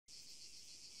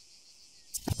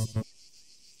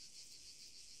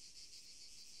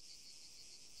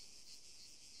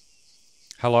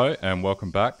Hello and welcome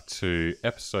back to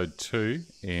episode 2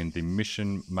 in the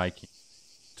mission making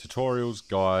tutorials,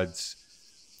 guides,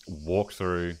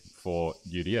 walkthrough for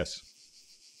UDS.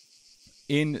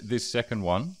 In this second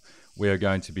one, we are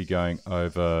going to be going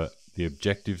over the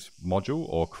objectives module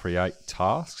or create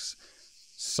tasks,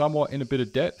 somewhat in a bit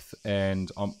of depth,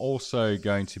 and I'm also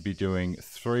going to be doing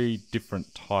 3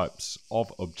 different types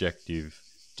of objective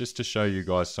just to show you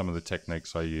guys some of the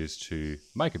techniques I use to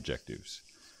make objectives.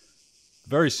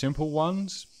 Very simple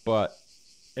ones, but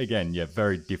again, yeah,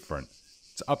 very different.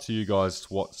 It's up to you guys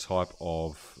what type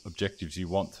of objectives you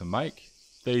want to make.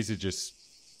 These are just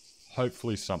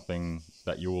hopefully something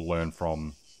that you will learn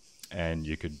from and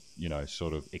you could,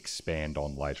 sort of expand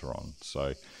on later on.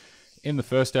 So in the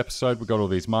first episode, we got all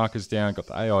these markers down, got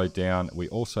the AI down. We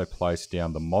also placed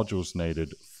down the modules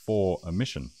needed for a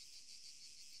mission.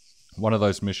 One of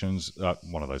those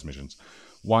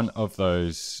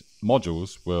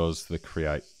modules was the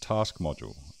create task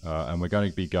module, and we're going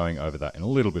to be going over that in a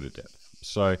little bit of depth.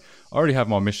 So I already have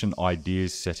my mission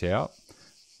ideas set out.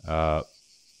 I'll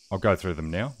go through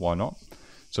them now, why not?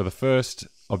 So the first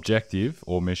objective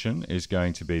or mission is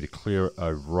going to be to clear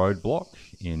a roadblock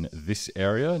in this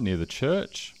area near the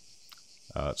church.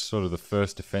 It's sort of the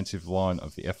first defensive line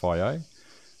of the FIA.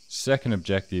 Second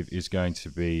objective is going to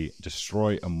be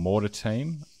destroy a mortar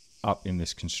team up in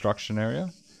this construction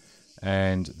area.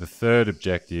 And the third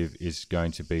objective is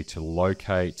going to be to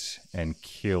locate and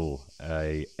kill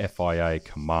a FIA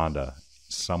commander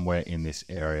somewhere in this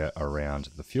area around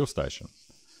the fuel station.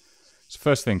 So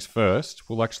first things first,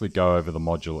 we'll actually go over the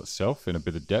module itself in a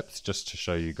bit of depth just to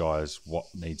show you guys what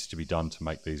needs to be done to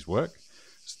make these work.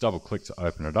 Just double click to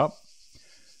open it up.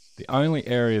 The only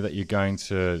area that you're going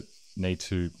to need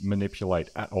to manipulate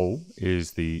at all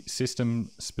is the system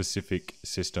specific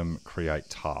system create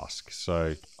task.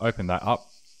 So open that up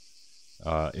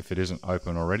if it isn't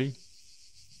open already.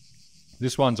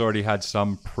 This one's already had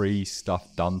some pre-stuff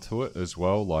done to it as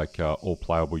well, like all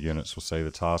playable units will see the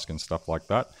task and stuff like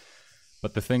that.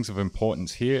 But the things of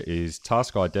importance here is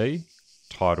task ID,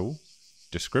 title,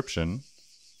 description,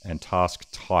 and task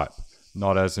type.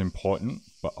 Not as important,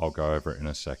 but I'll go over it in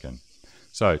a second.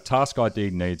 So task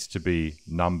ID needs to be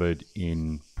numbered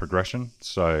in progression.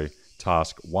 So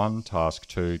task 1, task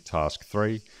 2, task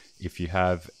 3. If you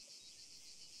have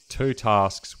 2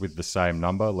 tasks with the same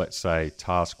number, let's say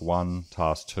task 1,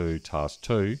 task 2, task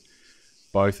 2,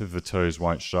 both of the 2s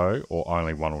won't show, or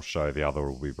only one will show, the other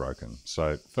will be broken.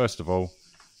 So first of all,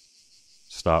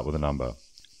 start with a number.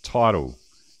 Title.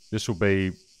 This will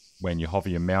be when you hover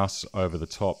your mouse over the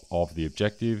top of the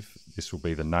objective. This will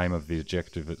be the name of the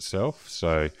objective itself.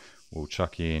 So we'll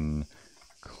chuck in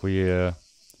clear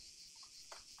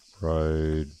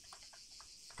road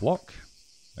block.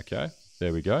 Okay,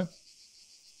 there we go.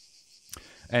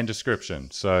 And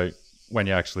description. So when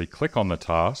you actually click on the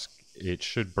task, it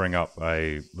should bring up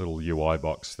a little UI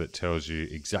box that tells you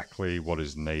exactly what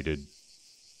is needed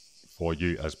for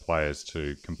you as players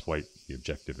to complete the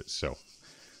objective itself.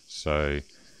 So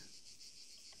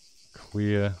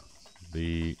clear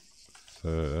the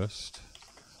first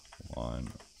line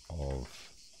of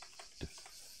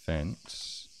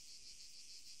defense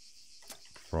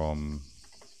from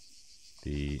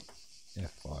the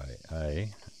FIA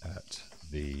at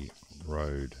the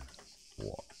road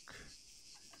block.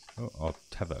 Oh, I'll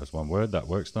have that as one word. That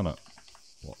works, doesn't it?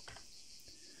 Block.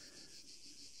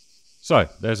 So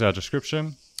there's our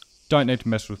description. Don't need to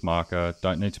mess with marker,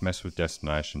 don't need to mess with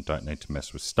destination, don't need to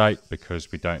mess with state,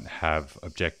 because we don't have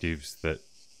objectives that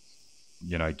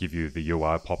give you the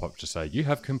UI pop-up to say you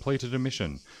have completed a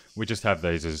mission. We just have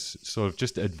these as sort of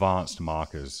just advanced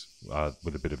markers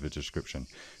with a bit of a description.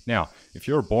 Now, if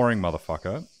you're a boring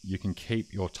motherfucker, you can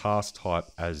keep your task type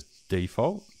as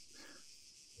default,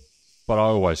 but I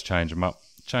always change them up.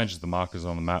 Changes the markers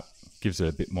on the map, gives it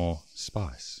a bit more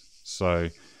spice. So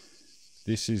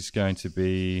this is going to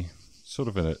be sort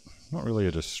of not really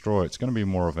a destroy, it's going to be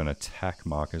more of an attack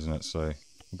mark, isn't it? So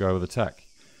we'll go with attack.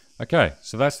 Okay,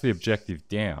 so that's the objective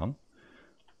down,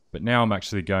 but now I'm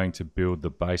actually going to build the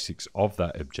basics of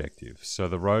that objective. So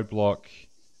the roadblock,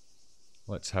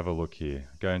 let's have a look here.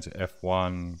 Go into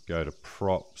F1, go to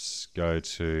props, go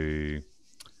to,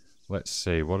 let's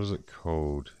see, what is it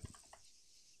called?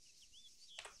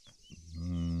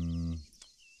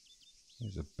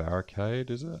 There's a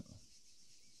barricade, is it?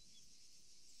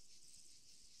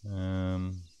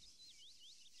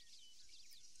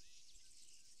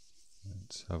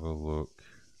 Let's have a look.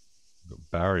 We've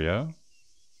got barrier.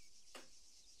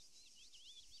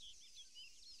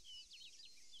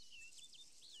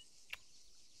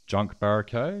 junk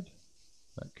barricade.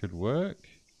 That could work.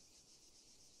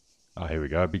 Oh, here we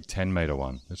go, a big 10-meter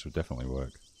one. This would definitely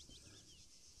work.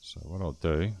 So what I'll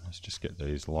do is just get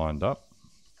these lined up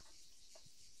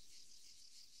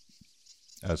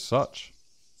as such.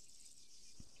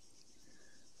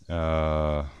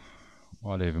 Might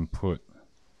even put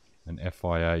an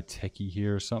FIA techie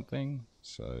here or something.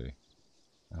 So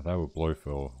they were blue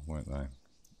fill, weren't they?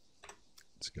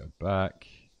 Let's go back.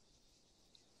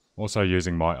 Also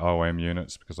using my OM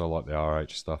units because I like the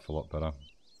RH stuff a lot better.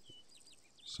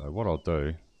 So what I'll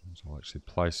do is I'll actually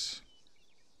place...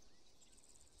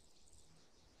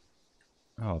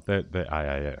 Oh, they're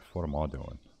AAF. What am I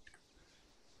doing?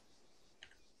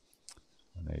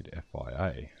 I need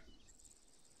FIA.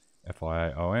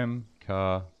 FIA OM,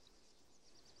 car.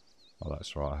 Oh,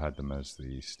 that's right. I had them as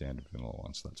the standard vanilla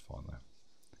ones, so that's fine there.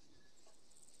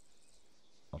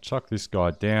 I'll chuck this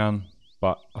guy down,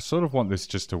 but I sort of want this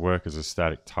just to work as a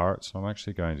static turret, so I'm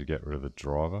actually going to get rid of the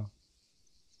driver.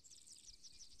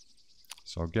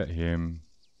 So I'll get him,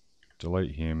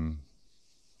 delete him.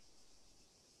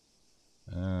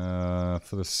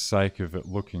 For the sake of it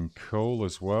looking cool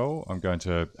as well, I'm going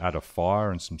to add a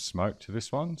fire and some smoke to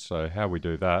this one. So how we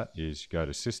do that is go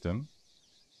to System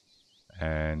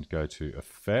and go to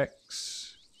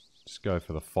Effects. Just go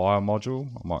for the fire module.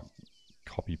 I might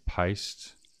copy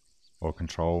paste or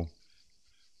control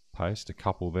paste a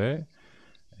couple there.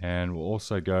 And we'll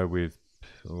also go with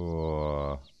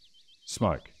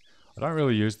smoke. I don't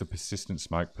really use the persistent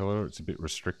smoke pillar. It's a bit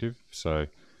restrictive. So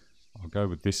I'll go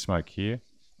with this smoke here.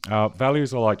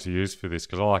 Values I like to use for this,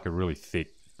 because I like a really thick,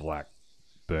 black,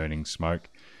 burning smoke,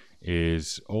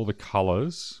 is all the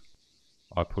colors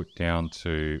I put down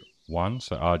to 1,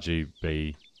 so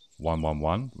RGB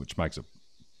 111, which makes it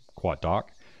quite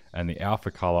dark. And the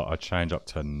alpha color I change up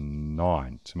to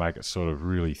 9 to make it sort of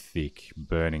really thick,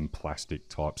 burning plastic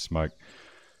type smoke.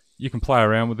 You can play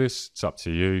around with this. It's up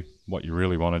to you what you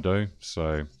really want to do.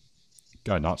 So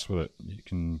go nuts with it. You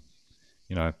can...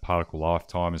 You know, particle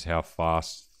lifetime is how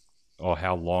fast or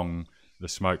how long the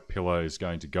smoke pillar is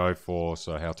going to go for,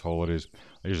 so how tall it is.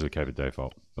 I usually keep it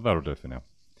default, but that'll do for now.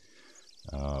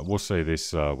 We'll see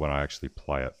this when I actually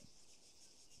play it.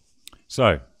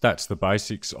 So that's the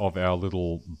basics of our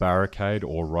little barricade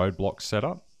or roadblock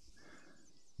setup.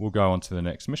 We'll go on to the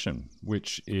next mission,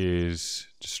 which is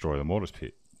destroy the mortars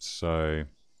pit. So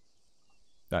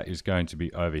that is going to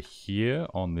be over here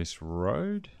on this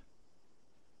road.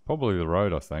 Probably the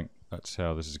road, I think. That's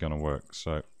how this is going to work.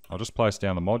 So I'll just place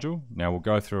down the module. Now we'll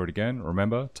go through it again.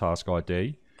 Remember, task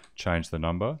ID, change the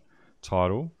number,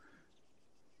 title,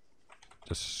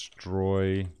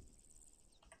 destroy.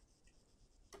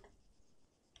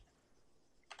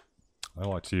 I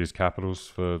like to use capitals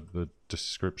for the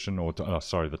description, or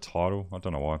sorry, the title. I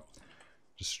don't know why.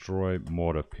 Destroy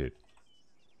mortar pit.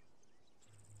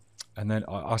 And then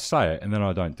I say it, and then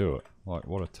I don't do it. Like,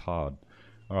 what a tard.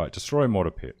 Alright, destroy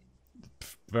mortar pit.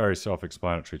 Very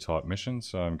self-explanatory type mission,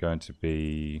 so I'm going to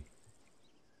be...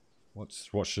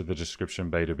 What should the description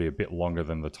be to be a bit longer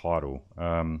than the title?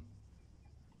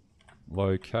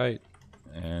 Locate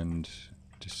and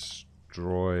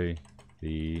destroy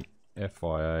the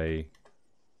FIA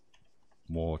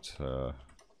mortar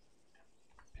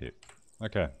pit.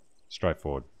 Okay,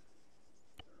 straightforward.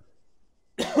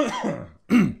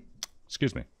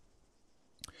 Excuse me.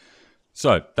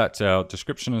 So that's our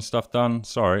description and stuff done.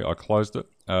 Sorry, I closed it.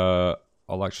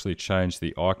 I'll actually change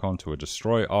the icon to a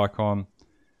destroy icon.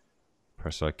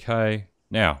 Press OK.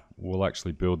 Now we'll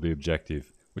actually build the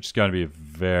objective, which is going to be a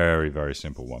very, very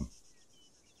simple one.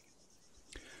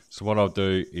 So what I'll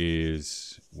do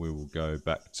is we will go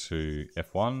back to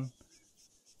F1,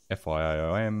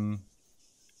 FIAOM.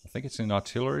 I think it's in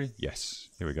artillery. Yes,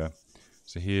 here we go.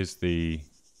 So here's the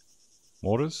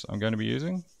mortars I'm going to be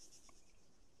using.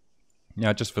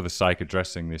 Now, just for the sake of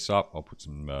dressing this up, I'll put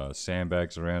some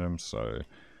sandbags around them. So,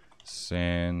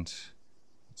 sand.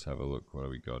 Let's have a look. What do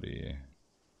we got here?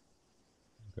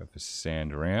 Go for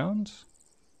sand around.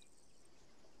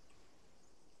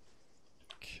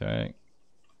 Okay.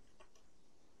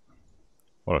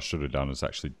 What I should have done is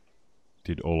actually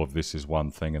did all of this as one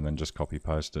thing and then just copy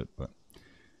paste it. But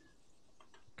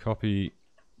copy,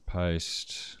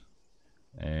 paste,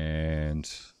 and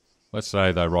let's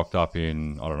say they rocked up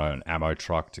in, I don't know, an ammo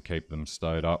truck to keep them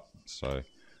stowed up. So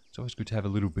it's always good to have a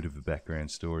little bit of a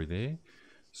background story there.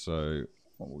 So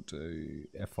what we'll do,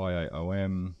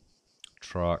 FIAOM,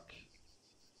 truck.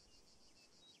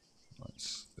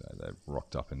 They've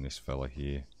rocked up in this fella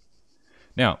here.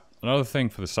 Now, another thing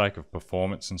for the sake of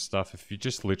performance and stuff, if you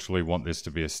just literally want this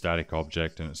to be a static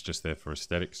object and it's just there for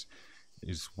aesthetics,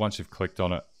 is once you've clicked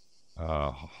on it,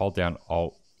 hold down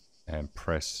Alt and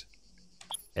press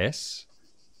S.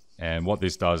 And what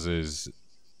this does is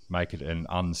make it an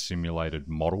unsimulated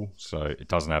model, so it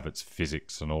doesn't have its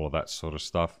physics and all of that sort of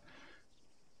stuff.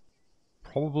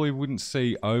 Probably wouldn't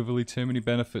see overly too many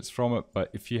benefits from it, but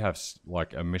if you have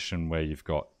like a mission where you've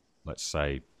got, let's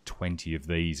say, 20 of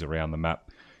these around the map,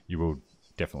 you will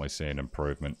definitely see an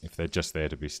improvement if they're just there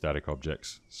to be static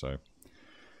objects. So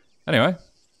anyway,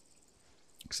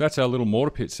 so that's our little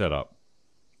mortar pit setup.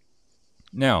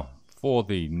 Now, for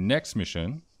the next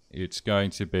mission, it's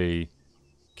going to be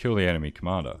kill the enemy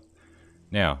commander.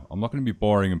 Now, I'm not going to be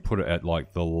boring and put it at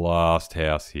like the last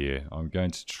house here. I'm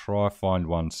going to try find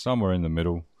one somewhere in the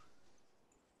middle,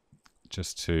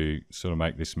 just to sort of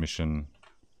make this mission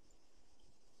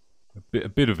a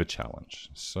bit of a challenge.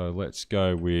 So let's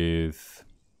go with,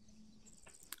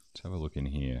 let's have a look in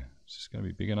here. Is this going to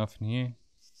be big enough in here?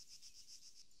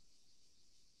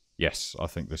 Yes, I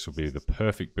think this will be the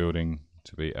perfect building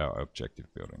to be our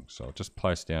objective building. So I'll just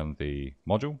place down the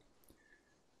module.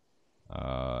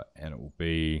 And it will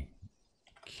be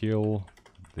kill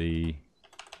the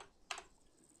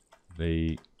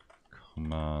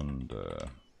commander.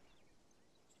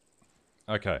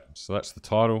 Okay, so that's the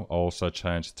title. I'll also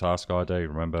change the task ID,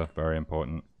 remember, very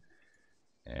important.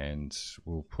 And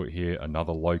we'll put here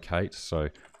another locate. So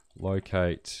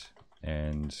locate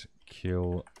and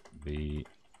kill the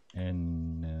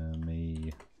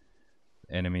enemy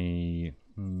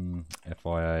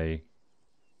FIA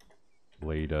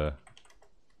leader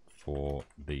for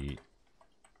the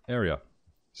area.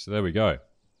 So there we go.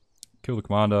 Kill the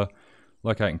commander,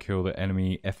 locate and kill the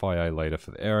enemy FIA leader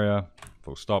for the area.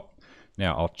 Full stop.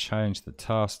 Now I'll change the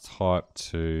task type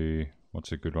to,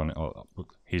 what's a good one? Oh,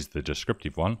 here's the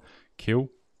descriptive one. Kill.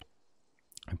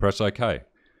 And press OK.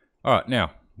 Alright,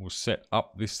 now we'll set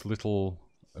up this little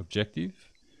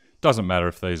objective. Doesn't matter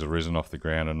if these are risen off the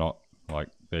ground or not. Like,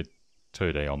 they're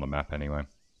 2D on the map anyway.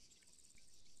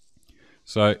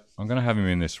 So I'm going to have him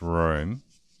in this room,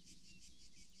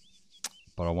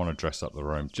 but I want to dress up the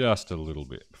room just a little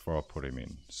bit before I put him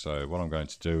in. So what I'm going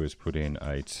to do is put in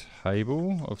a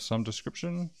table of some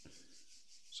description.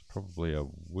 So probably a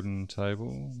wooden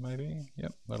table, maybe.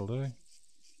 Yep, that'll do.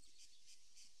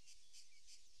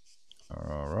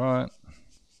 Alright.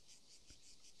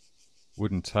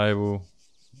 Wooden table.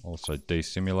 Also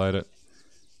desimulate it.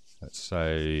 Let's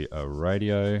say a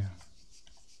radio.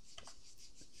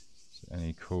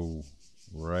 Any cool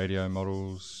radio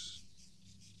models?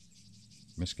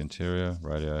 Misc interior,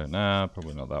 radio. Nah,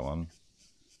 probably not that one.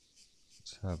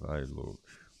 Let's have a look.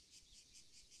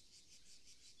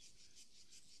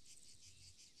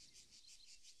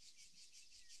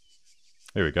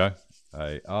 Here we go.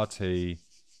 A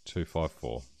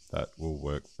RT254. That will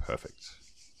work perfect.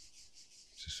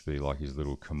 Just be like his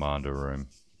little commander room.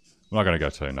 I'm not going to go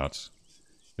too nuts.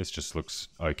 This just looks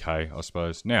okay, I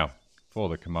suppose. Now, for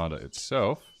the commander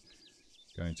itself,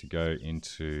 going to go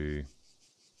into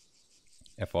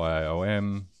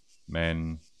FIAOM,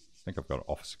 men. I think I've got an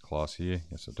officer class here.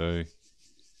 Yes, I do.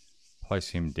 Place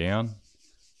him down.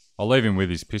 I'll leave him with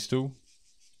his pistol.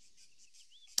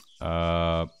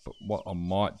 But what I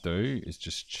might do is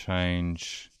just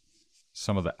change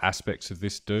some of the aspects of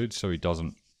this dude so he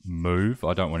doesn't move.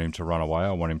 I don't want him to run away.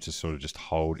 I want him to sort of just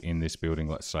hold in this building,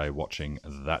 let's say, watching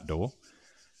that door.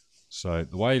 So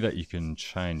the way that you can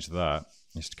change that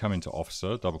is to come into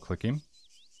Officer, double click him,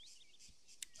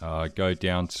 go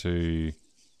down to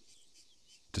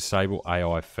Disable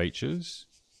AI Features.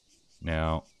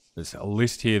 Now, there's a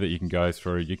list here that you can go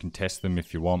through. You can test them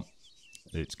if you want.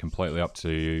 It's completely up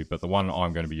to you. But the one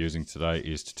I'm going to be using today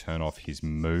is to turn off his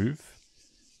move.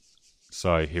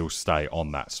 So he'll stay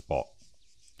on that spot.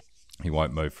 He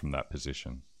won't move from that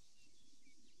position.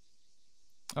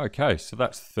 Okay, so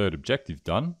that's the third objective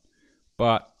done.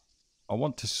 But I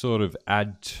want to sort of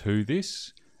add to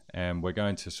this, and we're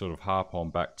going to sort of harp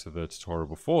on back to the tutorial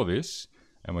before this,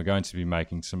 and we're going to be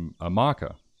making a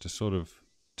marker to sort of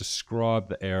describe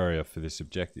the area for this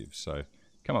objective. So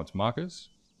come up to markers,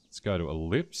 let's go to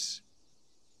ellipse,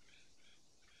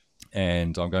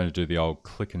 and I'm going to do the old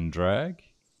click and drag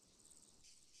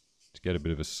to get a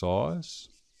bit of a size.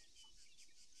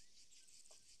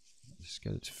 Just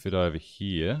get it to fit over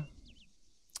here.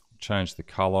 Change the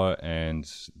color and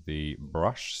the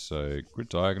brush. So grid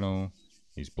diagonal,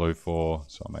 he's blue for,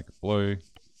 so I'll make it blue.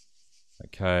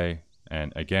 Okay,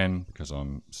 and again, because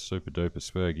I'm super duper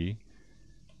spurgy,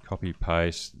 copy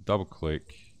paste, double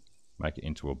click, make it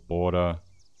into a border,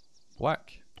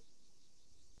 black.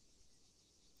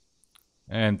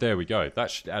 And there we go. That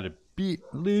should add a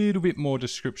little bit more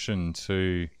description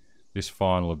to this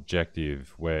final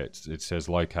objective where it says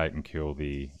locate and kill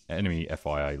the enemy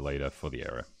FIA leader for the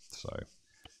area. So,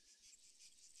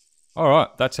 all right,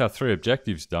 that's our 3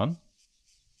 objectives done.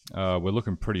 We're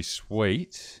looking pretty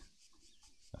sweet.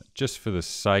 Just for the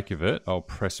sake of it, I'll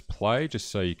press play just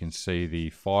so you can see the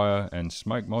fire and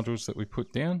smoke modules that we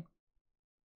put down.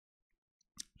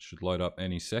 Should load up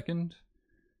any second.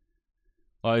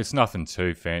 It's nothing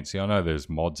too fancy. I know there's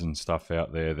mods and stuff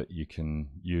out there that you can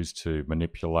use to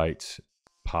manipulate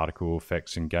particle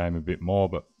effects in game a bit more,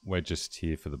 but we're just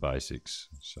here for the basics.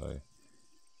 So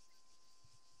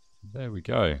there we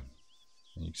go.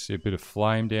 And you can see a bit of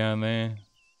flame down there.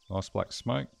 Nice black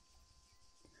smoke.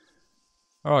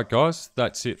 Alright guys,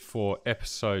 that's it for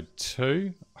episode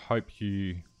 2. Hope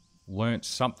you learnt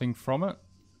something from it.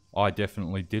 I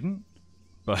definitely didn't.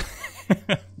 But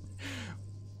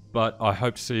but I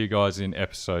hope to see you guys in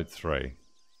episode 3.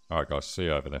 Alright guys, see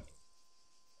you over there.